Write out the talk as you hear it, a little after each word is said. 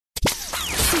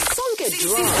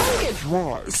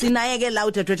Sinayeke la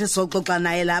udadewethu soxoxa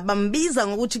naye la bambiza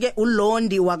ngokuthi ke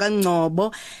uLondi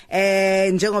Ngcobo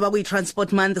njengoba kuyi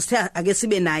transport month sithe ake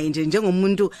sibe naye nje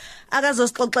njengomuntu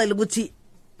akazosixoxela ukuthi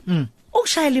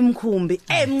ukushayela imikhumbi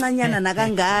emncanyana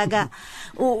nakangaka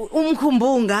umkhumbi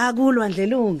ungakulwa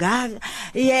ndlela ungaka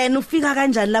yena ufika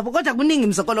kanjani lapho kodwa kuningi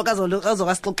imizokolo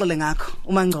azokasixoxele ngakho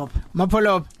uma Ngcobo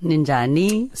Mapholo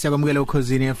ninjani siyakwamukela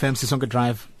ukhosini FM sisonke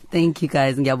drive. Thank you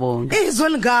guys ngiyabonga izwe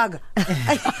ngaka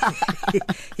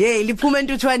hey liphuma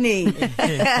entuthwaneni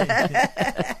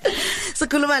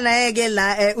sikhuluma naye ke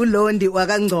la uLondi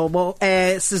Ngcobo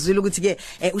sizwile ukuthi ke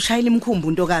ushayela imikhumbi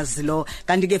untokazi lo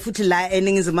kanti ke futhi la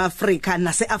eningizimu Afrika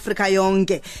nase-Afrika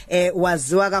yonke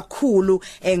waziwa kakhulu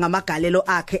ngamagalelo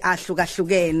akhe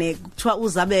ahlukahlukene kuthiwa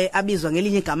uzabe abizwa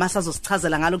ngelinye igama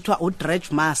asazosichazela ngalo kuthiwa udredge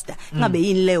master ngabe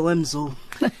yini leyo wemzulu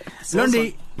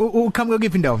Londi uqhamuka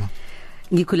kuphi indawo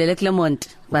Ngikhulele Clermont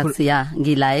but yeah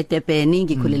ngila eTepeni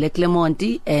ngikhulele Clermont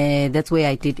that's where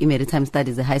I did maritime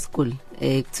studies at high school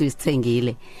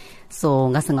kusithengile so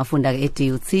ngase ngafunda ke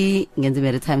eDUT ngenza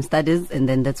maritime studies and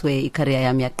then that's where icareer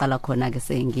yami yaqala khona ke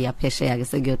sengiyaphesheya ke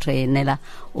sekuyotrainela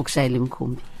ukushayela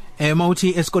imikhumbi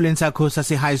mawuthi esikoleni sakho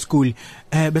sase high school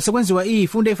bese kwenziwa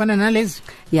izifundo ezifana nalezi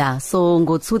yeah so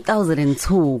ngo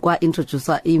 2002 kwa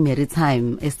introducewa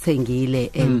maritime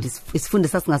esithengile and isifundo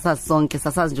sasingasazi sonke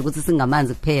sasazi nje ukuthi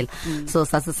singamanzi kuphela so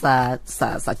sase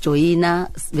sa joina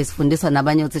besifundiswa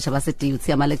nabanye othisha base DUT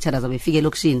ama lecturers abefike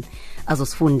lokushini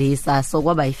azosifundisa so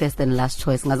kwaba i first and last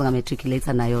choice ngaze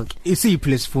ngamatriculator nayo ke isiphi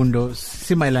lesifundo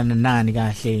simayelana nani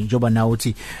kahle njoba nawe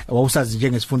uthi wawusazi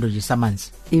njengesifundo nje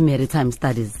samanzi maritime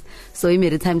studies so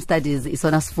maritime studies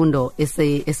isona sifundo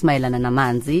esimayelana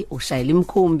namanzi ushayela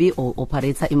imikhumbi o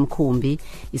operator imikhumbi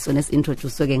isona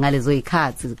esintroduce ke ngalezo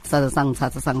ikhathi saza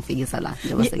sangithatha sangifikisa la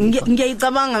njengoba sengikho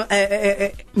ngiyicabanga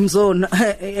mzona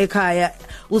ekhaya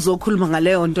uzokhuluma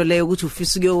ngaleyo nto leyo ukuthi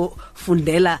ufisa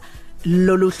ukuyofundela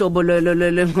lolu hlobo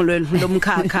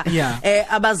lomkhakha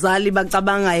abazali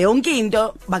bacabanga yonke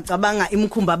into bacabanga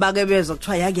imikhumbi abake bezwe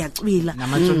kuthiwa yakuyacwila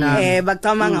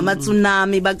bacabanga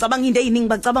amatsunami bacabanga into eziningi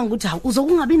bacabanga ukuthi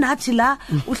uzokungabi nathi la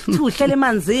uhlele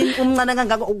emanzini umncane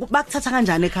kangaka bakuthatha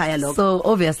kanjani ekhaya lokho so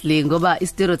obviously ngoba i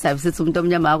stereotype sithi umuntu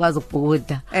omnyama akwazi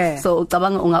ukubhukuda so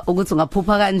ucabanga ukuthi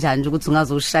ungaphupha kanjani ukuthi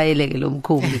ungazoshayeleke lo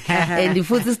mkhumbi and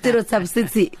futhi i stereotype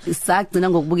sithi sagcina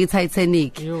ngokubuka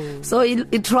iTitanic so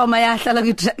i trauma hlala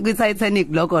kwi-Titanic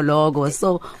lokho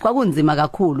so kwakunzima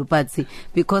kakhulu but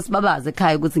because babazi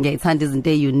ekhaya ukuthi ngiyayithanda izinto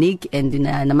unique and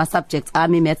nama subjects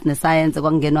ami math ne science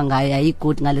kwangenwa ngayo ayi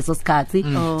good ngaleso sikhathi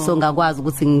so ngakwazi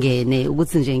ukuthi ngingene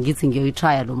ukuthi nje ngithi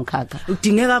ngiyoyitrya lo mkhakha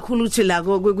udingeka kakhulu ukuthi la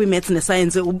kwi math ne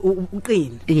science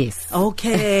uqine yes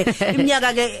okay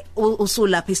iminyaka ke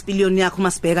usulapha isipiliyoni yakho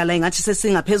masibheka la ngathi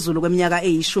sesingaphezulu kweminyaka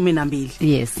e12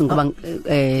 yes ngoba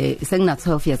sengina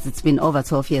 12 years it's been over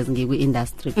 12 years ngikwi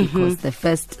industry because the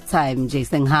first time nje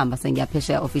sengihamba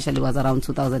sengiyaphesheya officially was around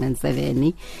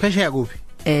 2007 phesheya kuphi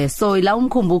so la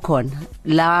umkhumbi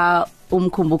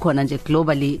ukhona nje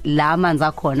globally la amanzi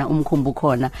akhona umkhumbi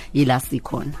ukhona ila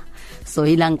sikhona so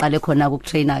ila ngiqale khona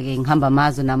ukutrainer ke ngihamba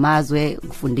amazwe namazwe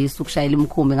ukufundisa ukushayela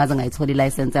imikhumbi ngaze ngayithola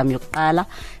license yami yokuqala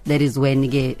that is when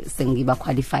ke sengiba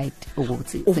qualified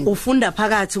ukuthi ufunda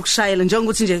phakathi ukushayela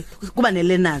njengokuthi nje kuba ne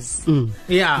learners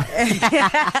yeah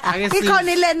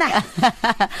ikhona ilena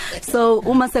so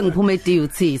uma sengiphuma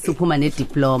eDUT siphuma ne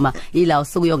diploma ila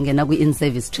usukuyongena kwi in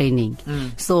service training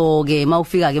so ke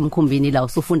mawufika ke emkhumbini ila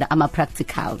usufunda ama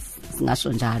practicals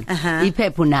singasho njalo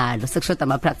iphepho nalo sekushoda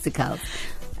ama practicals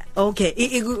okay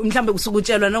mhlambe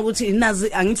kusukutshelwa nokuthi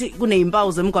nazi angithi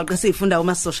kunezimpawu zemigwaqo esifunda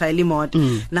uma sizoshayela imoto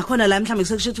nakhona la mhlambe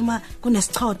kusekushithi uma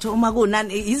kunesichotho uma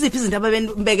kunani iziphi izinto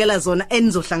ababembekela zona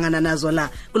enizohlangana nazo la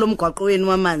kulomgwaqo wenu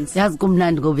wamanzi yazi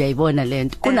kumnandi ngoba uyayibona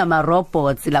lento kunama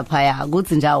robots lapha ya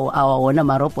ukuthi nje awawona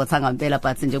ama robots angempela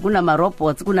but nje kunama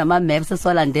robots kunama maps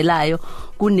eswalandelayo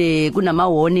kunama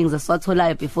warnings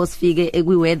eswatholayo before sifike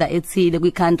ekwi weather ethile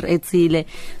kwi country ethile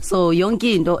so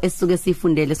yonke into esisuke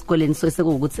sifundele esikoleni so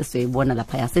sekuwukuthi siyibona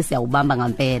lapha yasesiyawubamba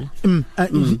ngempela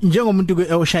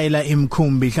njengomuntu oshayela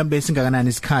imikhumbi mhlambe singakanani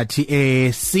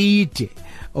isikhathi side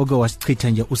oke wasichitha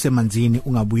nje usemanzini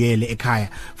ungabuyele ekhaya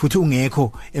futhi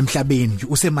ungekho emhlabeni nje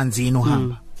usemanzini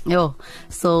uhamba yo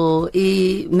so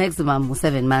I maximum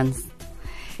 7 months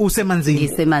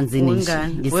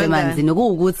ngisemanzini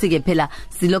kuukuthi ke phela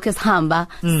silokho esihamba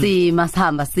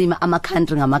sima ama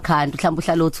country ngama country mhlawumbe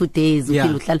uhlala 2 days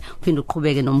uphinde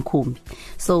uqhubeke nomkhumbi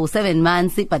so 7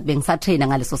 months but bengisatrainer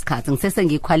ngaleso sikhathi ngisese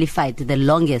ngiqualified the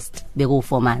longest beku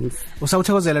 4 months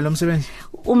usawuthokozela lo msebenzi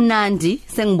umnandi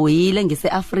sengibuyile ngise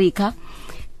Africa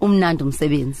umnandi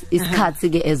umsebenzi isikhathi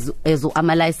ke as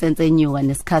ama license enyuka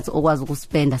nesikhathi okwazi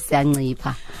ukuspenda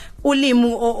siyancipha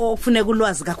ulimi ofuneka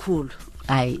ulwazi kakhulu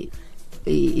hayi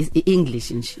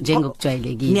English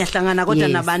njengokujwayelekile niyahlangana kodwa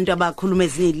nabantu abakhuluma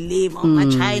ezinye izilimi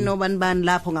amaChina obani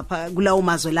lapho ngapha kulawo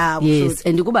mazwe labo yes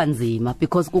and kuba nzima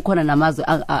because kukhona namazwe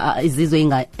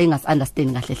izizwe engas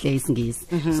understand kahle isingisi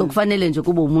so kufanele nje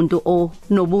kube umuntu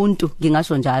onobuntu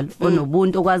ngingasho njalo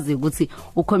onobuntu okwazi ukuthi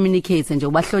ucommunicate nje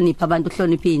ubahlonipha abantu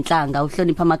uhlonipha izinhlanga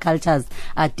uhlonipha ama cultures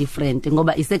are different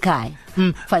ngoba isekhaya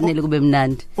kufanele kube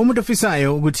mnandi umuntu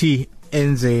ofisayo ukuthi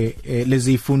enze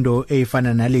lezi ifundo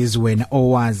ezifana nalezi wena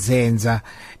owazenza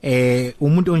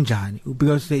umuntu onjani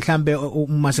because mhlambe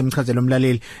uma semchazela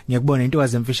umlaleli ngiyakubona into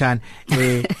wazemfishane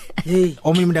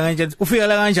omunye umuntu kanje ufika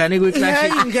la kanjani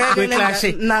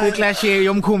kwiclash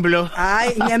yomkhumbi lo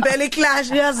hayi ngempela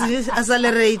iclash yazi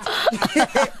accelerate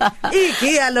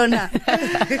igiya lona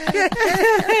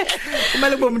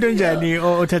kumele kube umuntu onjani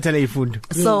othatha le ifundo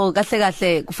so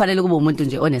kahle kufanele kube umuntu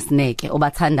nje onesineke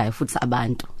obathandayo futhi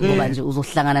abantu ngoba nje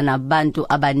uzohlangana nabantu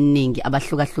abaningi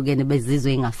abahlukahlukene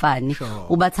bezizwe engafani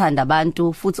ubathanda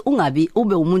abantu futhi ungabi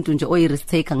ube umuntu nje oyi-risk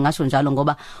taker ngisho njalo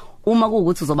ngoba uma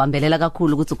kuukuthi uzobambelela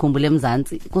kakhulu ukuthi ukhumbule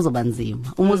emzansi kuzoba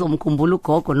nzima uma uzomkhumbula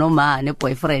ugogo noma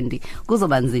neboyfriend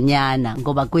kuzoba nzinyana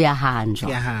ngoba kuyahanjwa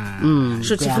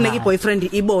shothi kufuneka iboyfriend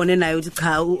ibone nayo ukuthi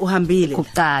cha uhambile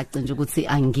kucace nje ukuthi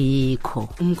angikho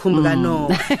umkhumbi kano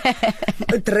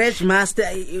dredge master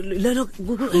lelo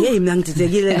hey mina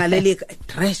ngididekile ngaleli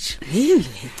dredge yini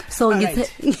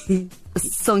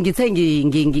so ngithe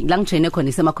la ngijene khona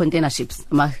isema container ships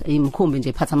imkhumbi nje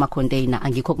iphatha ama container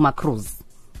angikho kuma cruise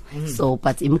so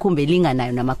but imikhumbi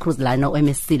elinganayo nama cruise lana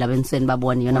oMSC labenisweni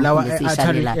babona yona mkhumbi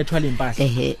sishalela ethwala impahla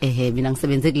mina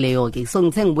ngisebenze kuleyo ke so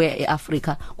ngithe ngibuye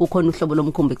eAfrica kukhona uhlobo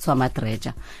lomkhumbi kuthiwa ama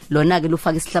dredge lona ke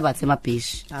lufaka isihlabathi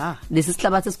emabeach lesi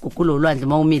sihlabathi esigugulo olwandle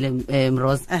mawumile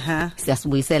Rose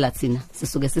siyasibuyisela thina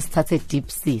sisuke sisithathe deep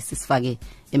sea sisifake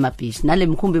emabeach nale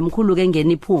mkhumbi emkhulu ke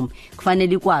ngene iphume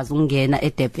kufanele ikwazi ukungena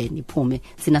eDurban iphume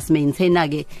sina simaintaina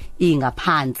ke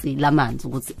ingaphansi lamanzi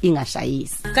ukuthi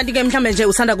ingashayisi kanti ke mhlambe nje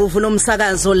usanda kuvula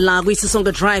umsakazo la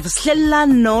kuyisisonke drive sihlela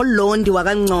no Londi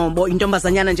Ngcobo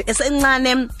intombazanyana nje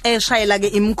esencane eshayela ke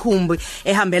imikhumbi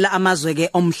ehambela amazwe ke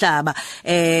omhlaba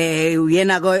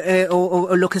uyena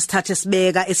lokho sithathe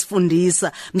sibeka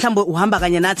esifundisa mhlambe uhamba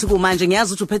kanye nathi kumanje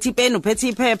ngiyazi ukuthi uphethe ipeni uphethe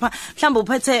iphepha mhlambe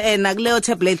uphethe nakuleyo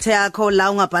tablet yakho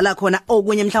la ungabhala khona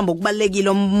okunye mhlambe okubalekile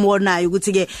ombonayo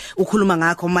ukuthi ke ukhuluma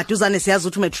ngakho maduzane siyazi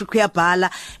ukuthi umatric uyabhala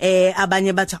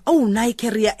abanye bathi nayi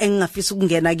career engingafisa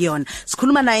ukungena kuyona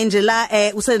sikhuluma naye nje la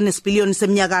usenesipiliyoni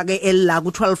seminyaka ke elila ku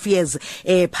 12 years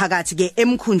phakathi ke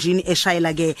emkhunjini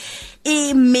eshayela ke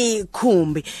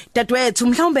imikhumbi dadwethu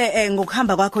mhlawumbe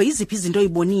ngokuhamba kwakho iziphi izinto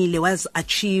oyibonile was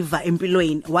achieve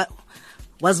empilweni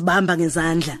wazibamba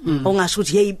ngezandla ongasho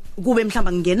ukuthi hey kube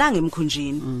mhlamba ngingenanga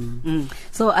emkhunjini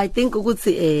so I think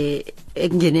ukuthi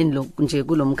ekungeneni lo nje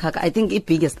kulomkhakha I think I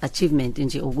biggest achievement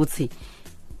nje ukuthi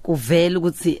kuvela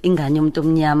ukuthi ingane yomuntu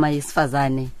omnyama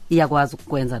yesifazane iyakwazi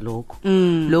ukwenza lokho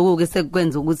lokho ke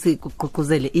sekwenza ukuthi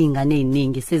kuqhuquzele izingane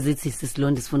eziningi sezithi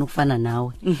sisilondi sifuna ukufana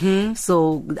nawe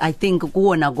so I think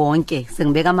kuona konke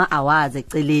sengibeka ama awards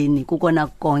eceleni kukona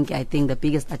konke I think the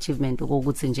biggest achievement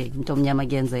ukuthi nje umuntu omnyama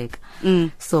kuyenzeka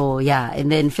so yeah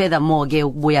and then furthermore ke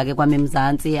ukubuya ke kwami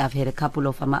eMzansi I've had a couple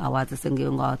of ama awards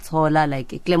sengiye ngawathola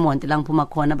like Clermont la ngiphuma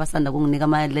khona basanda kunginika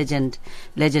ama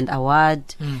legend award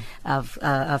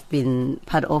I've been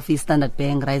part of Standard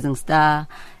Bank Rising Star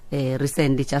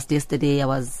recently just yesterday I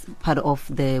was part of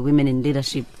the Women in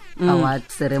Leadership award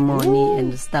ceremony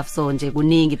and stuff so nje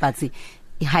kuningi but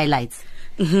highlights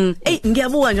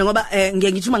ngiyabuka nje ngoba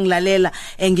ngiyangithuma ngilalela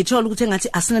ngithola ukuthi engathi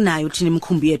asinayo thina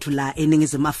imkhumbi yethu la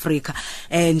eningizimu Afrika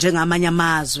njengamanye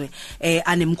amazwe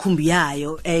anemkhumbi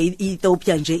yayo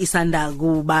Ethiopia nje isanda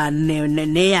kuba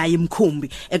neyayi imkhumbi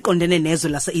eqondene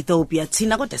nezwe lase Ethiopia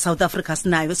thina kodwa South Africa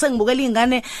sinayo sengibukela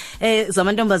izingane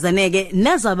zamantombazaneke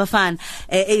nezabafana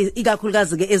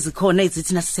ikakhulukazi ke ezikhona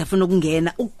ezithina siyafuna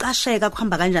ukungena ukuqasheka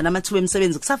kuhamba kanjani amathuba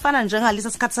emisebenzi kusafana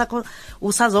njengalisa sikhathi sakho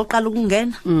usazoqala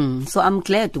ukungena so I'm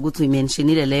glad ukuthi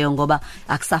uyimentionile leyo ngoba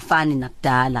akusafani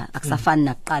nakudala akusafani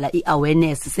nakuqala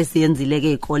iawareness sesiyenzile ke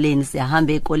ezikoleni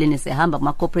siyahamba ezikoleni siyahamba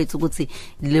kuma corporate ukuthi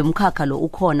le mkhakha lo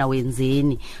ukhona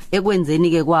wenzeni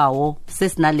ekwenzeni ke kwawo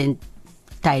sesinale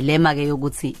dilemma ke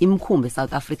yokuthi imikhumbi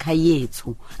South Africa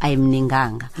yethu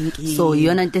ayimninganga so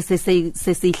iyona into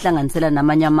sesihlanganisela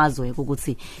namanye amazwe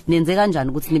ukuthi nenze kanjani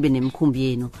ukuthi nibe nemikhumbi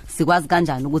yenu sikwazi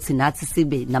kanjani ukuthi nathi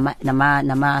sibe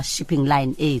nama shipping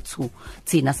line ethu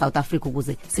thina South Africa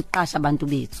ukuze siqashe abantu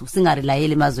bethu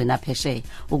singarelayele emazweni aphesheya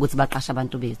ukuthi baqashe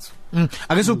abantu bethu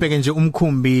ake subheke nje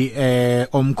umkhumbi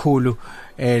omkhulu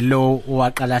lo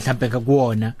waqala mhlambe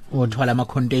kuwona othwala ama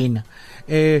container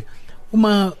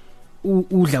uma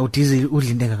udla udiesel udla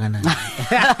into engakanani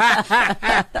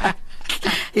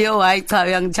yo hayi cha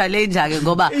uyangichallenge ke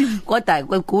ngoba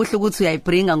kodwa kuhle ukuthi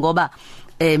uyayibringa ngoba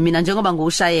mina njengoba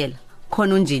ngushayela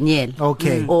khona unjiniyela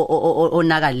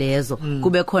onaka lezo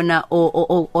kube khona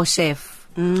o chef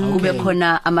kube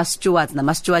khona ama stewards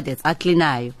nama stewardess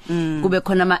acleanayo kube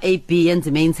khona ama AB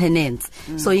yenza maintenance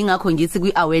so ingakho ngithi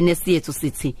kwi awareness yethu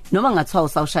sithi noma ngathiwa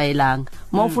usawushayelanga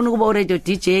mawufuna ukuba u radio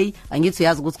DJ angithi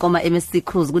uyazi ukuthi koma MSC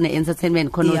cruise kune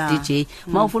entertainment khona u DJ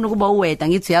mawufuna ukuba uweda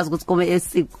ngithi uyazi ukuthi koma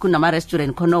SC kunama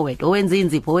restaurant khona uweda owenza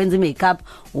inzipho owenza makeup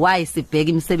why sibheka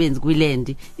imisebenzi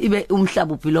kwiland ibe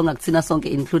umhlaba ubelonga kuthina sonke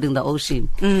including the ocean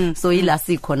so ila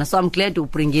sikhona so I'm glad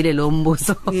ubringile lo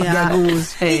mbuzo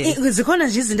zikhona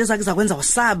nje izinto ezakwenza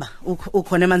wasaba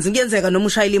ukhona emanzi kuyenzeka noma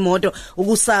ushayela imoto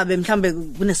ukusabe mhlambe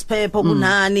kunesphepho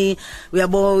kunani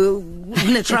uyabo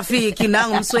kune traffic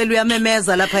nangumsweli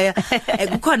uyamemeza lapha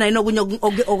kukhona inokunye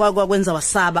okwakwenza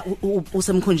wasaba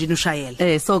usemkhunjini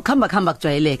ushayela so khamba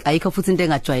kujwayeleka ayikho futhi into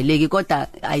engajwayeleki kodwa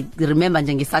I remember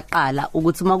nje ngisaqala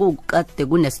ukuthi uma kukade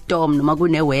kunestorm noma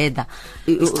kune weather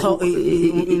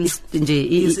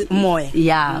nje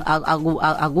moya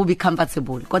akubi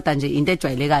comfortable kodwa nje into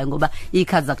ejwayelekayo ngoba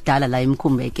ikhadi zakudala la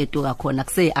imikhumbi eketuka khona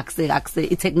akuse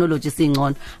itechnology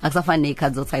singcono akusafani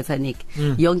nekhadi zo Titanic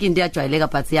yonke into iyajwayeleka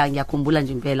but ngiyakhumbula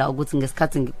nje impela ukuthi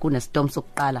ngesikhathi kunestorm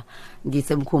sokuqala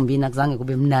ngisemkhumbini akuzange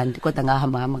kube mnandi kodwa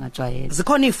ngahamba ngajwayela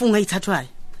zikhona ifunga ezithathwayo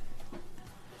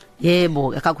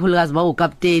yebo kakhulukazi ba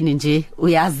ukapteni nje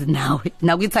uyazi nawe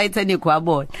nakwi Titanic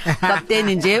wabona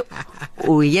kapteni nje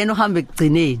uyena uhamba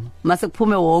ekugcineni mase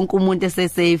kuphume wonke umuntu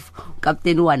esesafe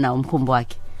kapteni wanawo umkhumbi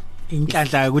wakhe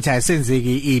inhlanhla ukuthi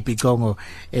ayisenzeki ibhicongo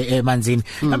emanzini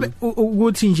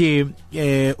ukuthi nje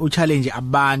uchallenge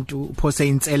abantu uphose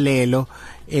inselelo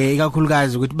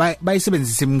ikakhulukazi ukuthi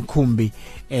bayisebenzise imikhumbi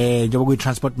njengoba kuyi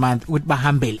transport month ukuthi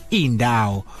bahambele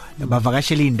indawo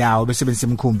bavakashele indawo besebenzise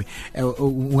imikhumbi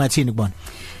ungathini kubona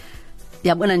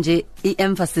yabona nje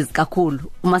iemphasis kakhulu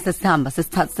uma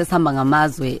sesihamba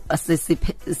ngamazwe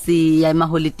siya ema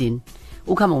holiday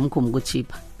ukhamba ngomkhumbi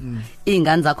kuchipa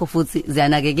ingane zakho futhi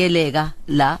ziyanakekeleka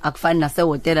la akufani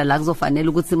nasehotela la kuzofanele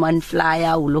ukuthi man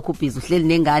flyer ulokhu busy uhleli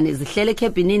nengane zihlele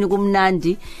cabinini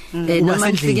kumnandi noma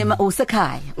ufike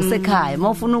usekhaya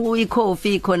mawufuna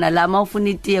uyicoffee khona la mawufuna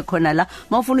itiye khona la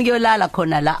mawufuna ukuyolala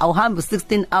khona la awuhambi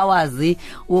 16 hours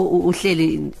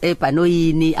uhleli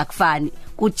ebhanoyini akufani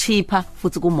kuchipa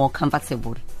futhi ku more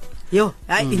comfortable yo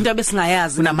hayi into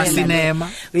besingayazi kunama cinema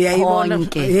uyayibona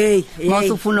hey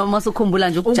masukhumbula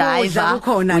nje ukujiva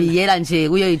uyela nje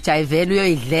uyoyijivela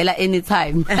uyoyidlela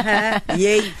anytime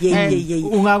hey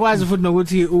ungakwazi futhi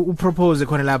nokuthi upropose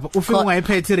khona lapha ufike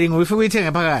ungayiphethe ring ufike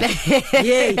uyithenge phakathi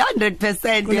hey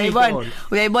 100%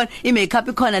 uyayibona imakeup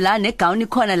ikhona la negown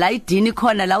ikhona la idini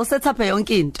ikhona la usetaphe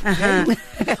yonke into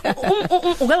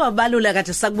uke wabalula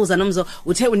kade sakubuza nomzo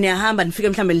uthe uniyahamba nifike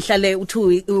mhlambe lihlale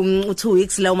u2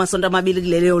 weeks la uma amabili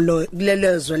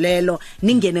kulelezwe lelo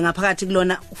ningene ngaphakathi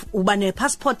kulona uba ne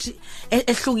passport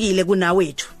ehlukile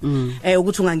kunawethu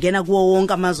ukuthi ungangena kuwo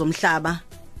wonke amazwe omhlaba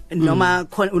noma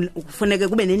kufuneke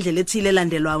kube nendlela ethile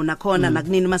elandelwayo nakhona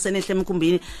nakunini masenehle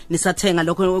emkhumbini nisathenga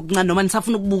lokho kuncane noma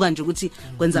nisafuna ukubuka nje ukuthi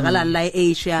kwenzakalani la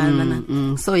eAsia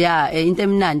so into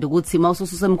emnandi ukuthi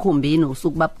mawusususa emkhumbini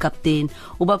usukuba captain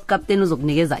ubaba captain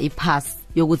uzokunikeza ipass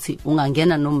yokuthi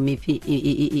ungangena noma miphi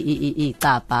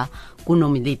icapha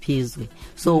kunoma liphizwe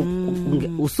so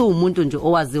usumuntu nje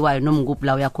owaziwayo noma nguphi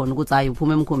la uyakhona ukuthi hayi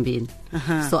uphuma emkhumbini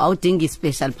so awudingi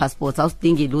special passport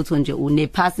awudingi lutho nje une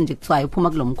pass nje kuthiwa uphuma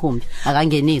kulomkhumbi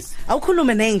akangenisi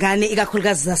awukhulume nezingane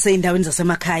ikakhulukazi zaseyindaweni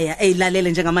zasemakhaya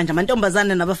ezilalele njengamanje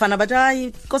amantombazane nabafana bathi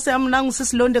hayi Nkosi yami nangu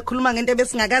sisilonde ekhuluma ngento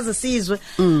ebesingakaze sizwe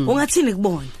ungathini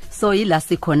kubona so ila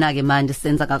sikhona ke manje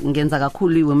ngenza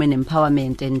kakhulu iwomen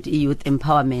empowerment and youth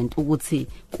empowerment ukuthi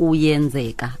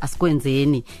kuyenzeka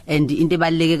asikwenzeni and into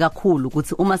ebaleke kakhulu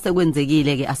ukuthi uma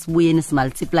sekwenzekile ke asibuyeni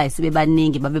simultiply sibe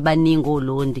baningi babe baningi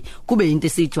oLondi kube into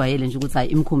esijwayele nje ukuthi hayi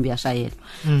imkhumbi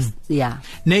yashayelwa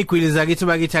nezigwili zakithi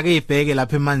bakithi ake ibheke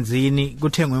lapha emanzini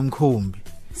kuthengwe imkhumbi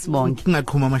sibonke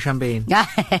kungaqhuma amashampeni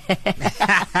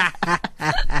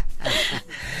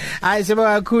Hayi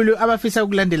sibonga kakhulu abafisa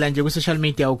ukulandela nje ku social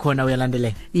media ukhona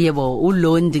uyalandela. Yebo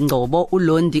uLondi Ngcobo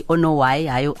uLondi ono y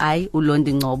hayo I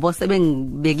uLondi Ngcobo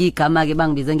sebengibeka igama ke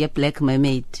bangibize ngeBlack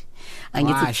Mermaid.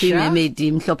 Angithi team mermaid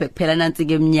imhlophe kuphela nansi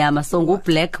ke emnyama so ngu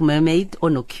Black Mermaid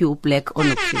ono Q Black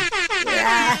ono Q.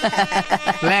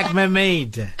 Black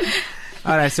Mermaid.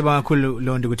 Alright sibonga kakhulu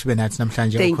Londi ukuthi benathi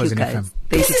namhlanje ukhoze FM.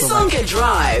 Thank you so much. Sonke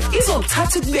Drive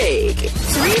izokuthatha kubeke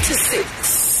 3 to 6